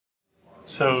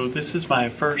So this is my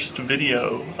first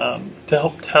video to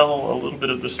help tell a little bit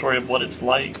of the story of what it's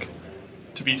like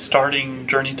to be starting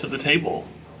Journey to the Table.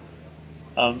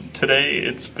 Today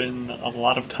it's been a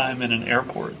lot of time in an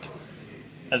airport.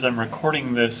 As I'm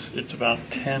recording this, it's about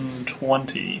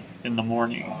 10:20 in the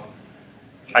morning.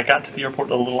 I got to the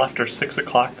airport a little after 6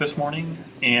 o'clock this morning,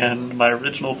 and my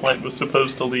original flight was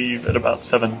supposed to leave at about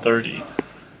 7:30.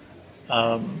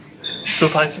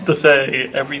 Suffice it to say,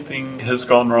 everything has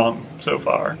gone wrong so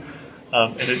far.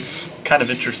 And it's kind of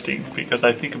interesting because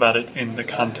I think about it in the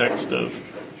context of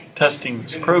testing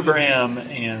this program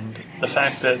and the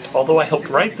fact that although I helped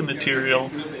write the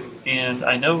material and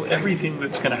I know everything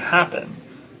that's going to happen,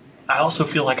 I also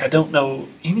feel like I don't know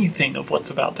anything of what's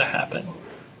about to happen.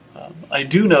 I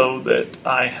do know that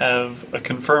I have a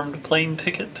confirmed plane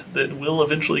ticket that will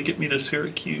eventually get me to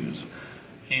Syracuse,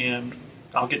 and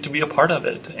I'll get to be a part of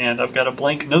it, and I've got a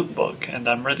blank notebook, and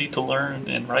I'm ready to learn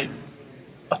and write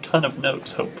a ton of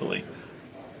notes, hopefully.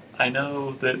 I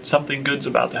know that something good's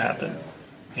about to happen,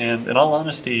 and in all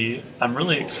honesty, I'm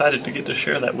really excited to get to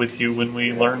share that with you when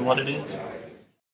we learn what it is.